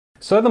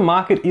So the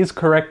market is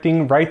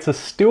correcting, rates are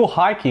still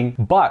hiking,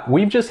 but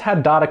we've just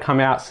had data come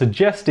out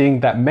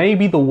suggesting that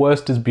maybe the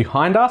worst is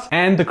behind us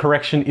and the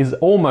correction is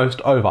almost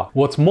over.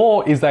 What's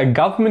more is that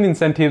government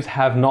incentives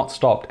have not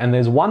stopped, and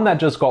there's one that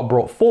just got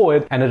brought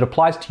forward and it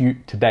applies to you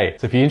today.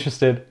 So if you're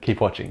interested, keep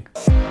watching.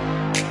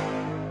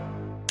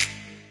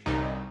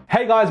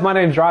 Hey guys, my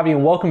name's Ravi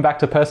and welcome back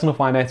to Personal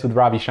Finance with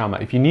Ravi Sharma.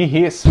 If you're new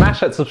here, smash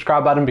that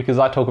subscribe button because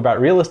I talk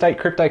about real estate,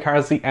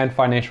 cryptocurrency, and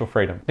financial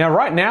freedom. Now,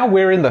 right now,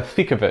 we're in the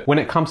thick of it. When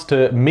it comes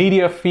to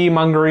media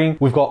fear-mongering,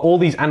 we've got all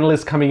these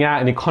analysts coming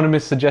out and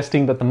economists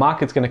suggesting that the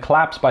market's going to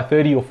collapse by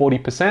 30 or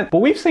 40%, but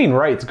we've seen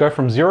rates go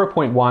from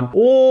 0.1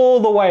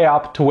 all the way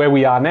up to where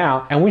we are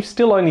now, and we've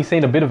still only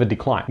seen a bit of a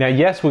decline. Now,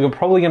 yes, we're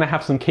probably going to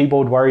have some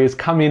keyboard warriors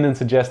come in and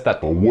suggest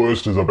that the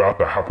worst is about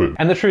to happen.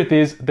 And the truth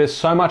is, there's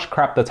so much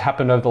crap that's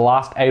happened over the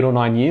last 8 or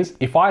 9 years.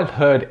 If I had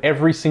heard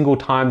every single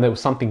time there was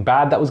something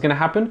bad that was going to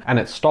happen and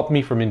it stopped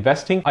me from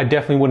investing, I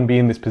definitely wouldn't be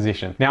in this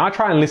position. Now, I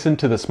try and listen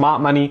to the smart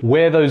money,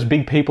 where those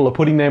big people are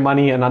putting their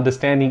money and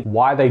understanding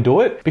why they do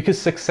it, because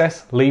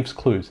success leaves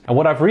clues. And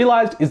what I've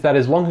realized is that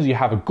as long as you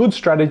have a good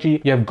strategy,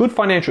 you have good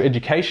financial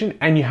education,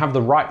 and you have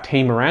the right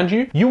team around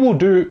you, you will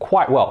do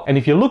quite well. And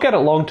if you look at it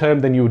long term,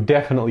 then you will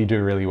definitely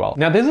do really well.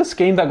 Now, there's a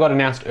scheme that got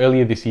announced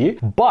earlier this year,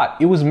 but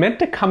it was meant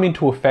to come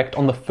into effect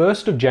on the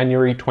 1st of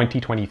January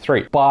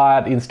 2023.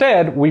 But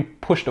instead, we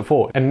pushed it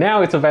forward and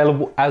now it's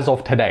available as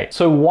of today.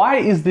 So why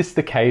is this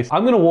the case?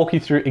 I'm going to walk you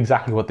through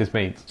exactly what this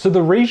means. So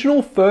the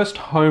regional first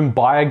home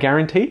buyer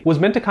guarantee was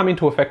meant to come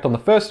into effect on the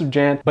 1st of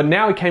Jan, but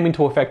now it came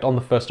into effect on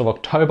the 1st of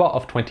October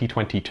of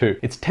 2022.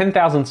 It's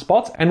 10,000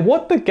 spots, and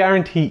what the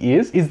guarantee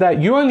is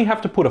that you only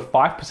have to put a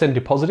 5%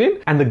 deposit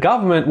in and the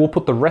government will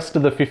put the rest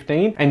of the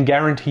 15 and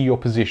guarantee your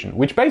position,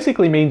 which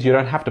basically means you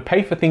don't have to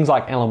pay for things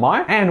like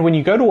LMI. And when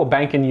you go to a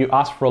bank and you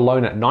ask for a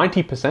loan at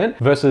 90%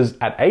 versus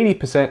at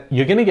 80%,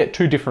 you're going to get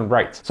two different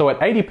rates. So at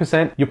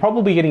 80%, you're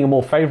probably getting a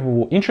more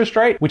favorable interest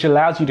rate, which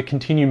allows you to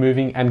continue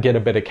moving and get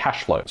a better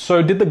cash flow.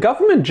 So did the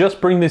government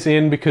just bring this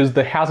in because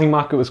the housing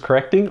market was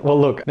correcting?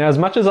 Well, look, now as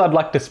much as I'd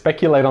like to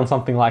speculate on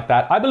something like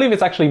that, I believe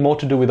it's actually more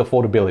to do with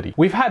affordability.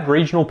 We've had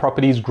regional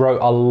properties grow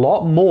a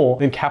lot more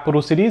than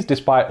capital cities,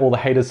 despite all the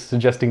haters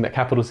suggesting that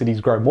capital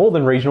cities grow more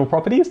than regional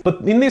properties.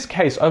 But in this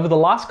case, over the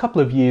last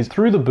couple of years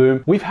through the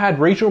boom, we've had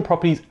regional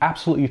properties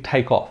absolutely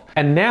take off.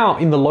 And now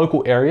in the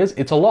local areas,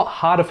 it's a lot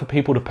harder for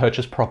people to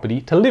purchase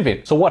property to live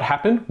in. So what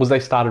happened was they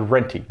started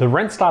renting. The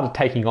rent started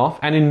taking off,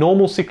 and in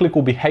normal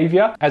cyclical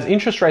behavior, as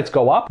interest rates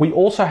go up, we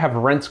also have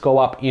rents go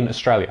up in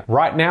Australia.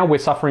 Right now, we're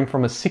suffering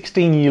from a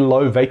 16-year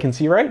low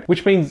vacancy rate,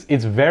 which means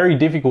it's very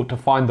difficult to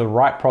find the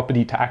right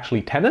property to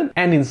actually tenant.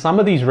 And in some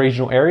of these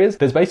regional areas,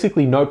 there's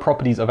basically no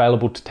properties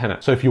available to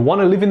tenant. So if you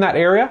want to live in that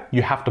area,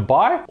 you have to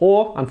buy,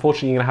 or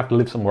unfortunately, you're going to have to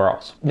live somewhere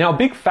else. Now, a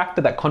big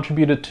factor that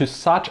contributed to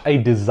such a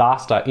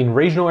disaster in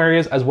regional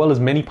areas as well as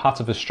many parts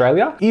of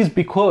Australia is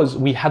because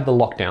we had the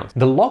lockdowns.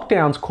 The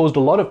lockdowns caused a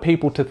lot of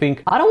people to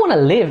think, I don't want to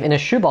live in a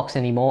shoebox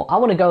anymore. I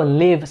want to go and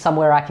live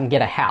somewhere I can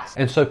get a house.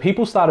 And so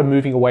people started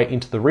moving away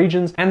into the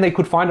regions, and they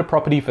could find a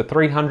property for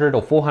 300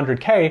 or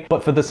 400K,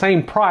 but for the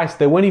same price,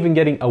 they weren't even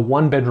getting a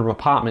 1-bedroom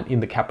apartment in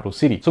the capital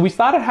city. So we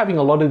started having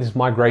a lot of this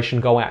migration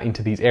go out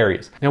into these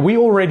areas. Now, we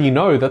already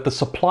know that the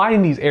supply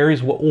in these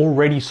areas were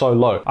already so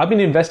low. I've been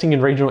investing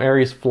in regional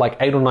areas for like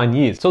 8 or 9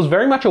 years. So I was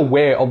very much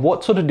aware of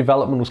what sort of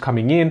development was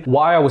coming in,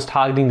 why I was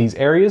targeting these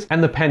areas,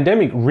 and the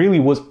pandemic really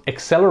was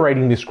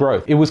accelerating this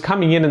growth. It was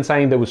coming in and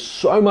saying there was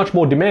so much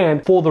more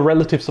demand for the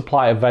relative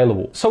supply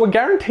available. So a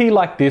guarantee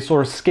like this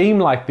or a scheme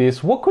like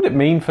this, what could it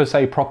mean for,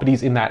 say,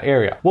 properties in that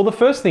area? Well, the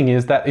first thing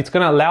is that it's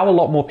going to allow a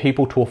lot more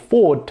people to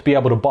afford to be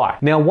able to buy.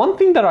 Now, one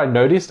thing that I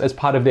noticed as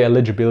part of their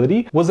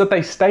eligibility was that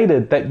they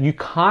stated that you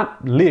can't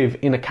live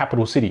in a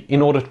capital city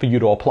in order for you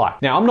to apply.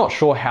 Now, I'm not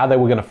sure how they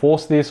were going to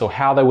force this or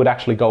how they would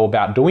actually go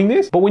about doing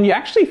this, but when you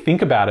actually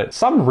think about it,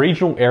 some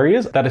regional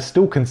areas that are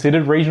still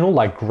considered regional,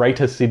 like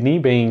Greater Sydney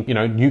being,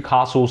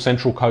 Newcastle,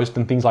 Central Coast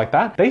and things like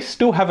that, they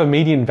still have a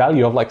median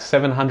value of like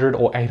 $700,000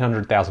 or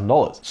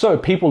 $800,000. So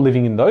people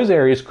living in those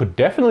areas could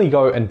definitely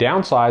go and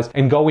downsize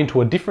and go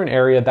into a different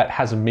area that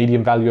has a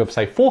median value of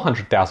say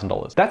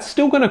 $400,000. That's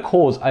still going to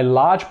cause a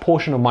large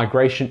portion of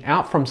migration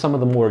out from some of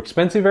the more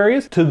expensive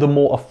areas to the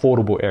more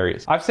affordable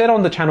areas. I've said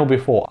on the channel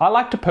before, I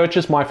like to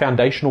purchase my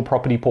foundational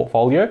property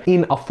portfolio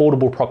in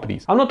affordable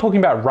properties. I'm not talking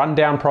about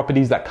rundown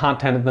properties that can't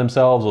tenant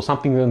themselves or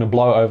something that's going to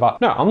blow over.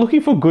 No, I'm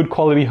looking for good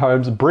quality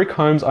homes, brick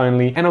homes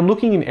only, and I'm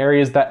looking in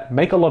areas that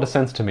make a lot of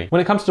sense to me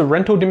when it comes to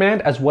rental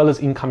demand as well as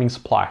incoming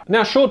supply.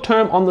 Now, short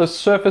term, on the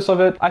surface of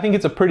it, I think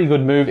it's a pretty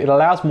good move. It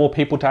allows more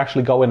people to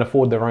actually go and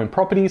afford their own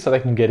property so they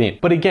can get in.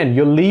 But again,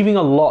 you're leaving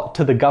a lot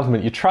to the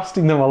government. You're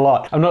trusting them a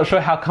lot. I'm not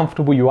sure how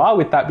comfortable you are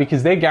with that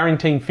because they're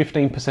guaranteeing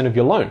 15% of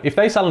your loan. If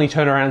they suddenly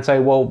turn around and say,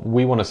 well,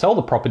 we want to sell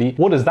the property,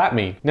 what does that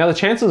mean? Now, the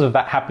chances of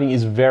that happening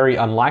is very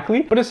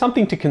unlikely, but it's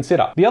something to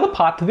consider. The other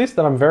part to this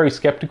that I'm very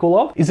skeptical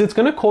of is it's it's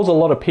going to cause a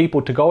lot of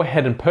people to go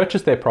ahead and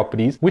purchase their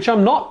properties, which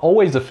I'm not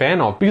always a fan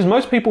of, because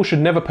most people should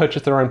never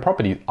purchase their own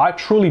properties. I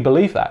truly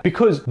believe that,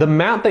 because the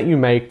amount that you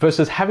make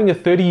versus having a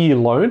 30-year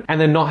loan and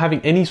then not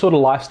having any sort of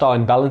lifestyle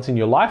and balance in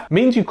your life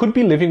means you could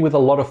be living with a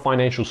lot of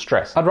financial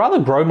stress. I'd rather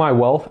grow my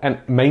wealth and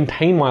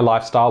maintain my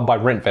lifestyle by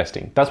rent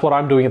vesting. That's what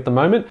I'm doing at the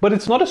moment, but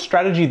it's not a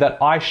strategy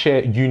that I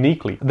share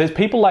uniquely. There's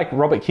people like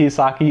Robert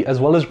Kiyosaki as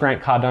well as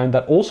Grant Cardone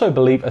that also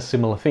believe a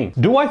similar thing.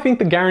 Do I think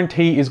the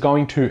guarantee is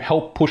going to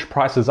help push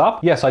prices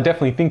up? Yes, I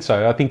definitely think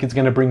so. I think it's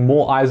going to bring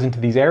more eyes into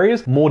these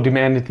areas, more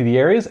demand into the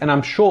areas, and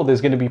I'm sure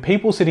there's going to be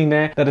people sitting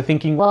there that are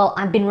thinking, well,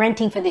 I've been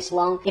renting for this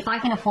long. If I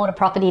can afford a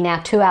property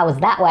now 2 hours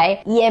that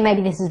way, yeah,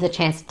 maybe this is the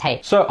chance to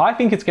take. So I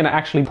think it's going to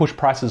actually push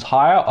prices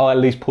higher, or at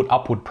least put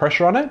upward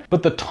pressure on it.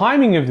 But the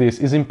timing of this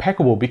is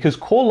impeccable, because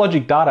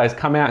CoreLogic data has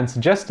come out and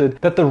suggested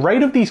that the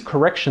rate of these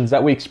corrections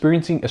that we're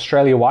experiencing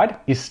Australia-wide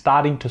is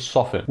starting to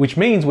soften, which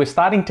means we're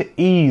starting to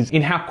ease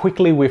in how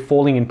quickly we're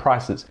falling in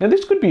prices. Now,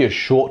 this could be a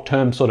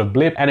short-term sort of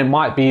blip, and it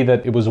might be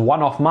that it was a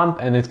one-off month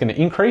and it's going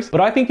to increase,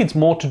 but I think it's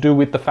more to do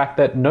with the fact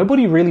that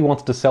nobody really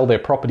wants to sell their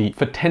property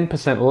for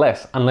 10%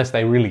 less unless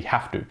they really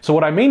have to. So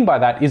what I mean by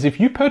that is if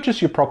you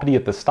purchase your property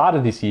at the start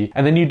of this year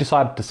and then you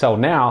decide to sell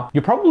now,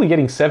 you're probably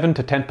getting 7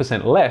 to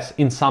 10% less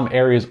in some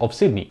areas of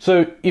Sydney.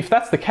 So if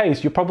that's the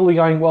case, you're probably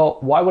going, well,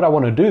 why would I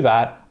want to do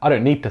that? I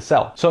don't need to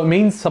sell. So it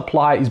means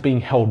supply is being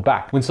held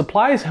back. When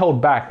supply is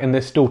held back and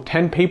there's still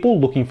 10 people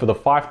looking for the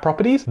 5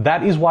 properties,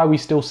 that is why we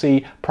still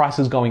see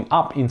prices going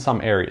up in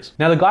some areas.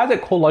 Now, the guys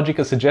at CoreLogic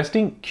are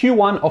suggesting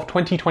Q1 of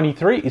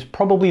 2023 is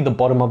probably the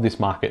bottom of this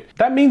market.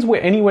 That means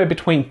we're anywhere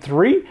between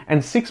 3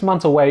 and 6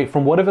 months away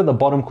from whatever the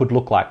bottom could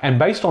look like. And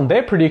based on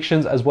their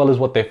predictions as well as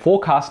what they're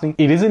forecasting,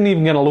 it isn't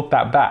even going to look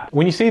that bad.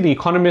 When you see the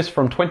Economist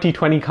from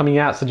 2020 coming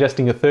out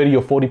suggesting a 30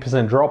 or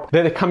 40% drop,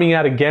 they're coming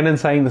out again and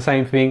saying the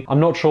same thing. I'm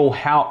not sure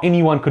how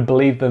anyone could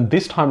believe them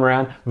this time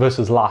around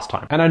versus last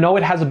time. And I know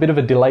it has a bit of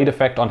a delayed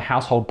effect on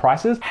household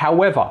prices.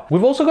 However,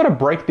 we've also got to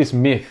break this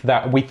myth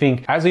that we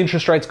think as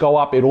interest rates go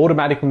up, it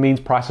automatically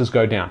means prices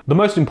go down. The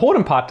most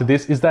important part to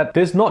this is that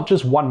there's not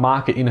just one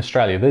market in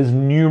Australia. There's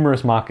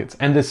numerous markets,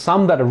 and there's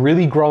some that are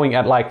really growing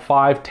at like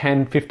 5,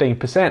 10,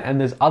 15%, and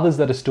there's others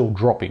that are still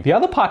dropping. The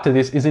other part to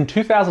this is in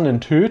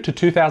 2002 to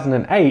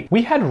 2008,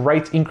 we had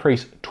rates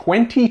increase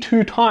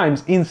 22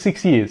 times in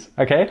 6 years,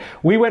 okay?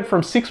 We went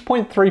from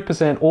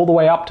 6.3% all the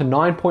way up to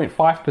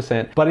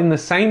 9.5%, but in the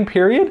same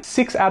period,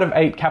 6 out of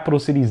 8 capital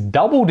cities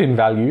doubled in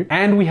value,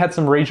 and we had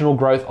some regional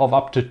growth of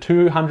up to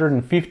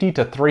 250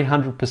 to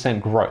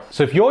 300% growth.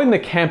 So if you're in the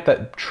camp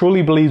that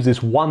truly believes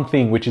this one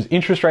thing, which is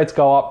interest rates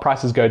go up,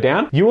 prices go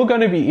down, you are going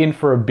to be in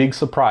for a big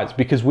surprise,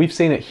 because we've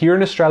seen it here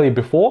in Australia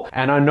before,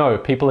 and I know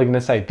people are going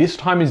to say this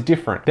time is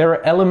different. There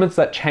are elements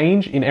that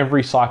change in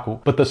every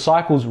cycle, but the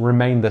cycles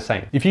remain the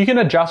same. If you can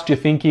adjust your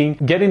thinking,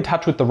 get in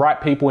touch with the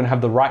right people and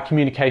have the right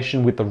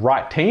communication with the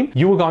right team,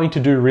 you are going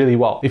to do really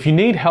well. If you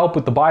need help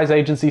with the buyer's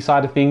agency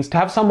side of things, to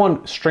have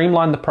someone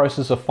streamline the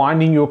process of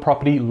finding your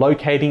property,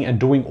 locating and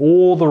doing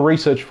all the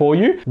research for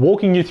you,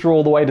 walking you through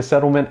all the way to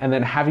settlement, and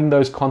then having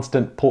those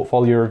constant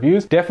portfolio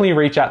reviews, definitely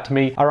reach out to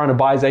me. I run a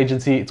buyer's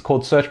agency. It's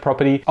called Search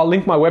Property. I'll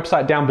link my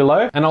website down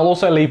below, and I'll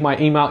also leave my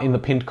email in the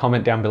pinned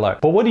comment down below.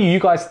 But what do you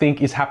guys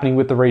think is happening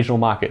with the regional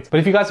markets? But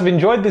if you guys have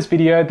enjoyed this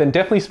video, then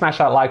definitely smash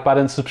that like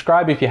button,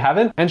 subscribe if you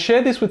haven't, and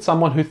share this with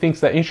someone who thinks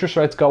that interest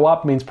rates go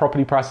up means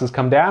property prices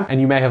come down, and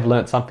you may have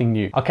learned something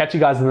new. I'll catch you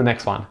guys in the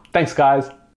next one. Thanks, guys.